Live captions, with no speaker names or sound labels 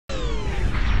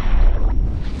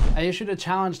I issued a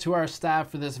challenge to our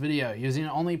staff for this video. Using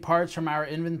only parts from our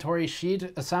inventory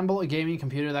sheet, assemble a gaming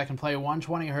computer that can play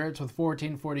 120Hz with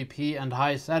 1440p and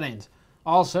high settings.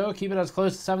 Also, keep it as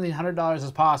close to $1,700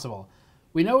 as possible.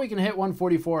 We know we can hit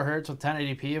 144Hz with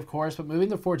 1080p, of course, but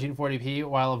moving to 1440p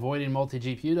while avoiding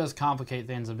multi-GPU does complicate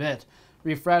things a bit.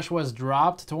 Refresh was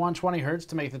dropped to 120Hz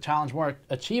to make the challenge more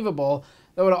achievable,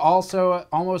 though it also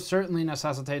almost certainly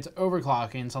necessitates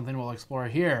overclocking, something we'll explore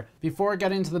here. Before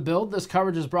getting to the build, this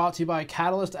coverage is brought to you by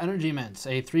Catalyst Energy Mints.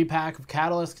 A 3-pack of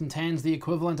Catalyst contains the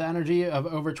equivalent energy of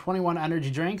over 21 energy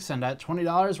drinks, and at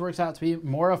 $20 works out to be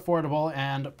more affordable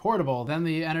and portable than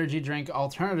the energy drink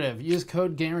alternative. Use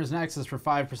code GamersNexus for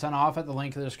 5% off at the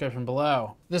link in the description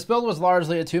below. This build was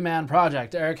largely a two-man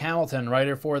project. Eric Hamilton,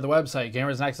 writer for the website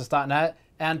GamersNexus.net,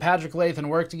 and Patrick Lathan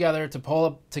worked together to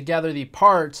pull together the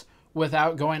parts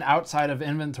without going outside of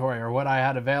inventory or what I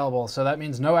had available. So that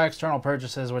means no external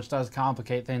purchases, which does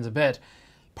complicate things a bit.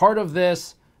 Part of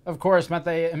this, of course, meant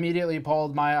they immediately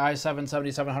pulled my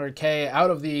i7-7700K out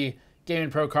of the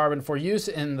Gaming Pro Carbon for use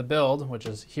in the build, which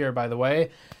is here, by the way.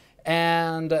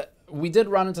 And we did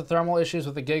run into thermal issues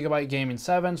with the Gigabyte Gaming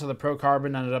 7, so the Pro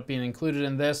Carbon ended up being included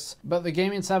in this. But the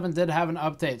Gaming 7 did have an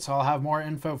update, so I'll have more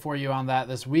info for you on that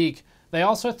this week. They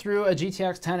also threw a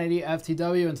GTX 1080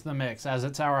 FTW into the mix, as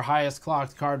it's our highest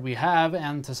clocked card we have,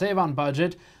 and to save on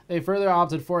budget, they further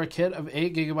opted for a kit of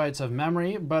 8GB of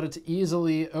memory, but it's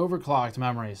easily overclocked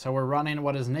memory. So we're running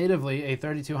what is natively a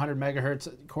 3200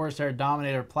 MHz Corsair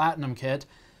Dominator Platinum kit,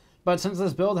 but since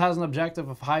this build has an objective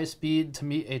of high speed to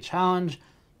meet a challenge,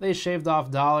 they shaved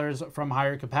off dollars from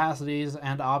higher capacities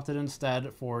and opted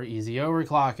instead for easy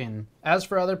overclocking. As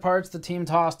for other parts, the team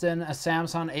tossed in a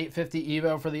Samsung 850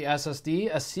 EVO for the SSD,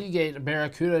 a Seagate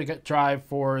Barracuda drive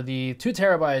for the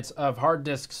 2TB of hard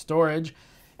disk storage,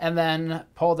 and then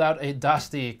pulled out a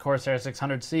dusty Corsair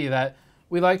 600C that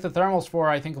we liked the thermals for,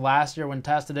 I think, last year when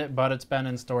tested it, but it's been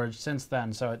in storage since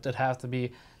then, so it did have to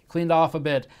be cleaned off a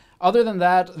bit. Other than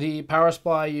that, the power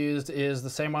supply used is the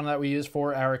same one that we use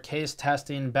for our case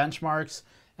testing benchmarks,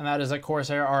 and that is a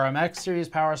Corsair RMX series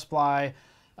power supply.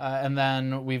 And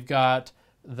then we've got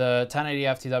the 1080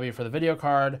 FTW for the video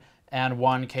card and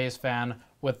one case fan,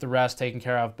 with the rest taken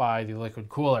care of by the liquid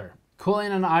cooler.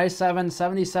 Cooling an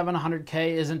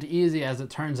i7-7700K isn't easy, as it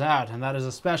turns out, and that is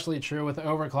especially true with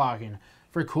overclocking.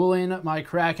 For cooling, my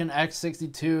Kraken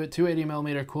X62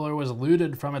 280mm cooler was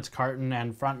looted from its carton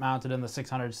and front-mounted in the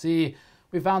 600C.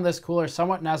 We found this cooler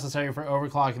somewhat necessary for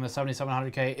overclocking the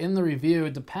 7700K in the review,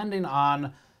 depending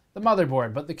on the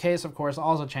motherboard, but the case, of course,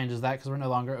 also changes that because we're no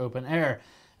longer open air.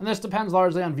 And this depends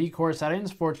largely on vCore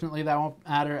settings. Fortunately, that won't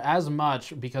matter as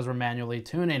much because we're manually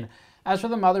tuning. As for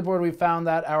the motherboard, we found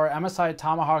that our MSI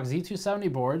Tomahawk Z270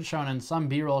 board, shown in some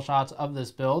B-roll shots of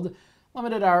this build,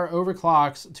 limited our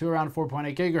overclocks to around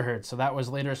 4.8 GHz, so that was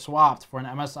later swapped for an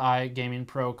MSI Gaming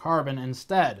Pro Carbon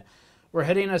instead. We're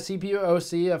hitting a CPU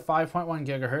OC of 5.1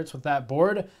 GHz with that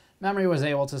board. Memory was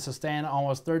able to sustain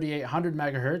almost 3800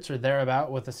 MHz or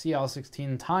thereabout with the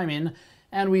CL16 timing,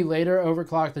 and we later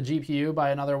overclocked the GPU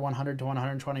by another 100 to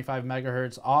 125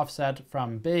 MHz offset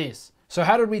from base. So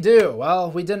how did we do?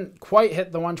 Well, we didn't quite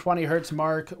hit the 120Hz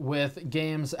mark with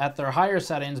games at their higher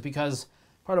settings because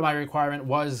part of my requirement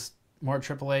was more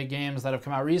AAA games that have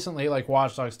come out recently, like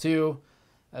Watch Dogs 2,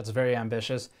 that's very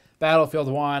ambitious, Battlefield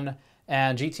 1,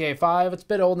 and GTA 5. It's a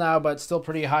bit old now, but still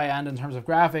pretty high-end in terms of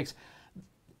graphics.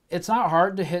 It's not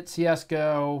hard to hit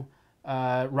CSGO,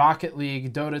 Rocket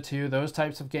League, Dota 2, those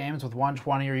types of games with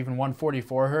 120 or even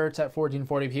 144Hz at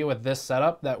 1440p with this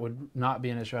setup. That would not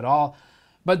be an issue at all.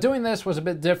 But doing this was a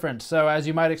bit different, so as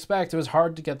you might expect, it was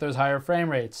hard to get those higher frame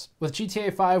rates. With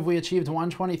GTA 5, we achieved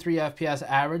 123 FPS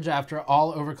average after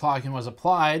all overclocking was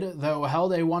applied, though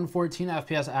held a 114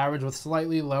 FPS average with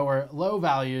slightly lower low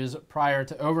values prior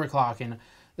to overclocking.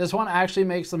 This one actually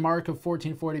makes the mark of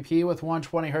 1440p with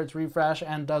 120Hz refresh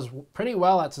and does pretty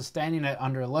well at sustaining it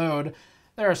under load.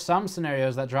 There are some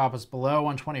scenarios that drop us below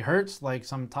 120Hz, like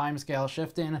some timescale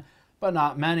shifting, but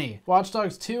not many. Watch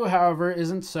Dogs 2, however,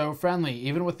 isn't so friendly.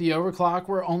 Even with the overclock,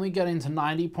 we're only getting to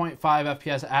 90.5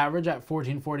 FPS average at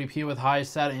 1440p with high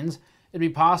settings. It'd be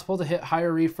possible to hit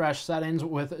higher refresh settings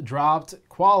with dropped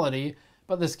quality,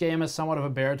 but this game is somewhat of a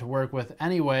bear to work with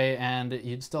anyway, and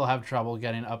you'd still have trouble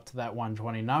getting up to that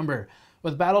 120 number.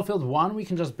 With Battlefield 1, we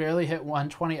can just barely hit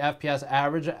 120 FPS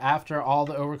average after all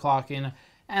the overclocking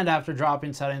and after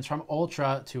dropping settings from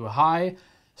ultra to high.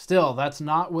 Still, that's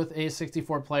not with a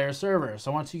 64-player server,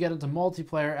 so once you get into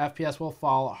multiplayer, FPS will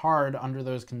fall hard under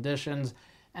those conditions,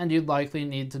 and you'd likely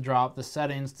need to drop the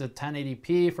settings to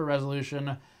 1080p for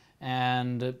resolution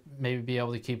and maybe be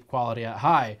able to keep quality at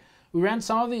high. We ran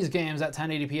some of these games at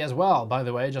 1080p as well, by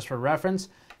the way, just for reference,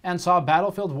 and saw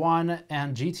Battlefield 1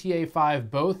 and GTA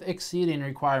 5 both exceeding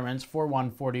requirements for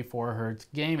 144Hz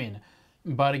gaming.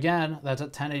 But again, that's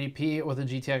at 1080p with a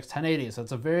GTX 1080, so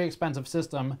it's a very expensive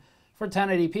system for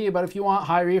 1080p, but if you want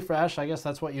high refresh, I guess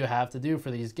that's what you have to do for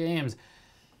these games.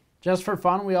 Just for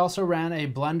fun, we also ran a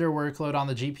Blender workload on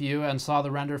the GPU and saw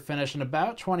the render finish in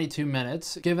about 22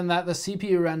 minutes. Given that the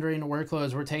CPU rendering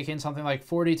workloads were taking something like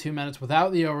 42 minutes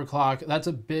without the overclock, that's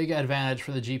a big advantage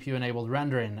for the GPU-enabled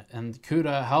rendering, and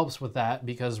CUDA helps with that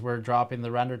because we're dropping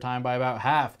the render time by about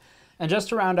half. And just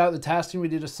to round out the testing, we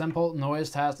did a simple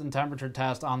noise test and temperature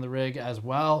test on the rig as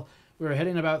well. We were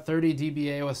hitting about 30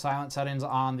 dBA with silent settings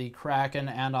on the Kraken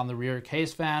and on the rear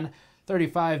case fan,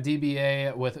 35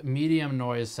 dBA with medium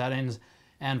noise settings,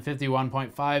 and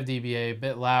 51.5 dBA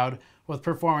bit loud with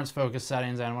performance focus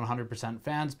settings and 100%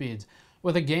 fan speeds.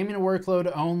 With a gaming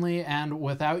workload only and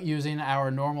without using our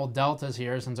normal deltas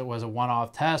here, since it was a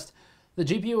one-off test, the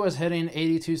GPU was hitting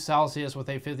 82 Celsius with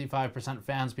a 55%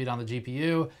 fan speed on the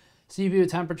GPU. CPU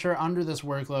temperature under this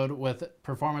workload with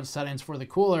performance settings for the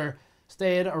cooler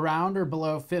stayed around or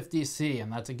below 50 C,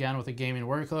 and that's again with a gaming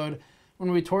workload.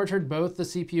 When we tortured both the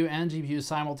CPU and GPU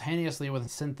simultaneously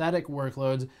with synthetic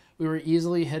workloads, we were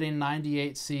easily hitting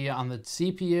 98 C on the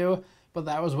CPU, but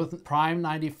that was with Prime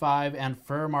 95 and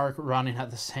Furmark running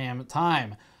at the same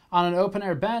time. On an open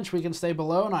air bench, we can stay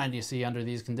below 90 C under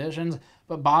these conditions,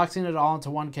 but boxing it all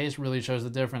into one case really shows the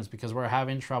difference because we're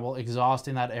having trouble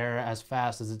exhausting that air as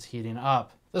fast as it's heating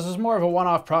up. This was more of a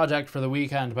one-off project for the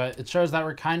weekend, but it shows that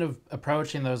we're kind of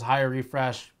approaching those higher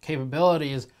refresh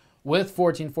capabilities with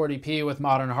 1440p with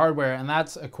modern hardware, and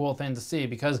that's a cool thing to see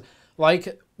because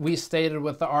like we stated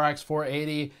with the RX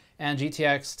 480 and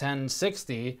GTX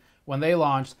 1060 when they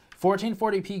launched,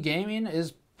 1440p gaming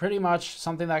is pretty much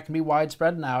something that can be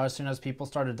widespread now as soon as people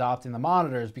start adopting the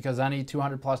monitors, because any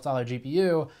 $200+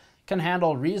 GPU can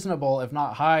handle reasonable, if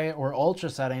not high or ultra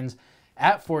settings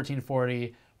at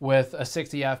 1440 with a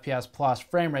 60 FPS plus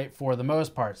frame rate for the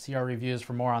most part. See our reviews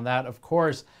for more on that, of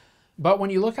course. But when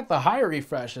you look at the higher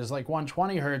refreshes, like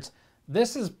 120Hz,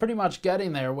 this is pretty much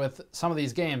getting there with some of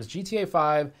these games. GTA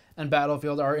 5 and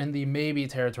Battlefield are in the maybe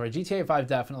territory. GTA 5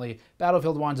 definitely.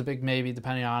 Battlefield 1's a big maybe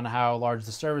depending on how large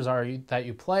the servers are that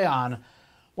you play on.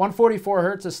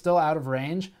 144Hz is still out of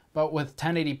range, but with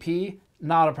 1080p,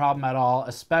 not a problem at all,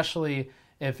 especially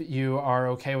if you are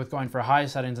okay with going for high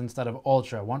settings instead of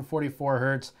ultra.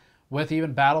 144Hz with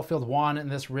even Battlefield 1 in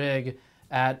this rig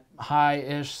at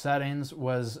high-ish settings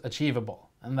was achievable.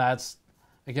 And that's,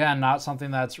 again, not something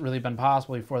that's really been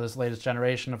possible before this latest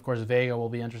generation. Of course, Vega will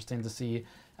be interesting to see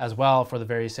as well for the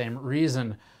very same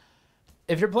reason.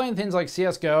 If you're playing things like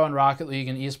CSGO and Rocket League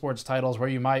and esports titles where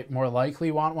you might more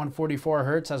likely want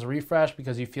 144Hz as a refresh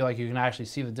because you feel like you can actually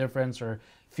see the difference or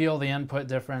feel the input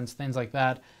difference, things like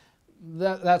that,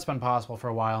 that's been possible for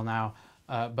a while now,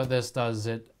 but this does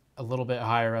it a little bit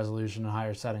higher resolution and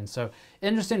higher settings. So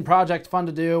interesting project, fun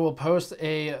to do. We'll post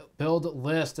a build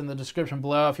list in the description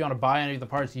below if you want to buy any of the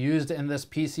parts used in this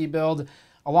PC build,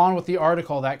 along with the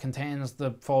article that contains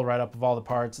the full write-up of all the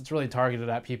parts. It's really targeted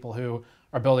at people who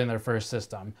are building their first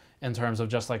system in terms of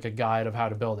just like a guide of how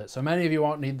to build it. So many of you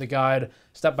won't need the guide,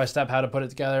 step-by-step how to put it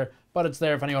together, but it's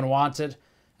there if anyone wants it.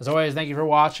 As always, thank you for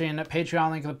watching. Patreon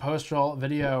link in the post-roll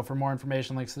video for more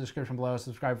information. Links in the description below.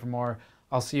 Subscribe for more.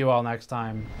 I'll see you all next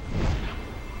time.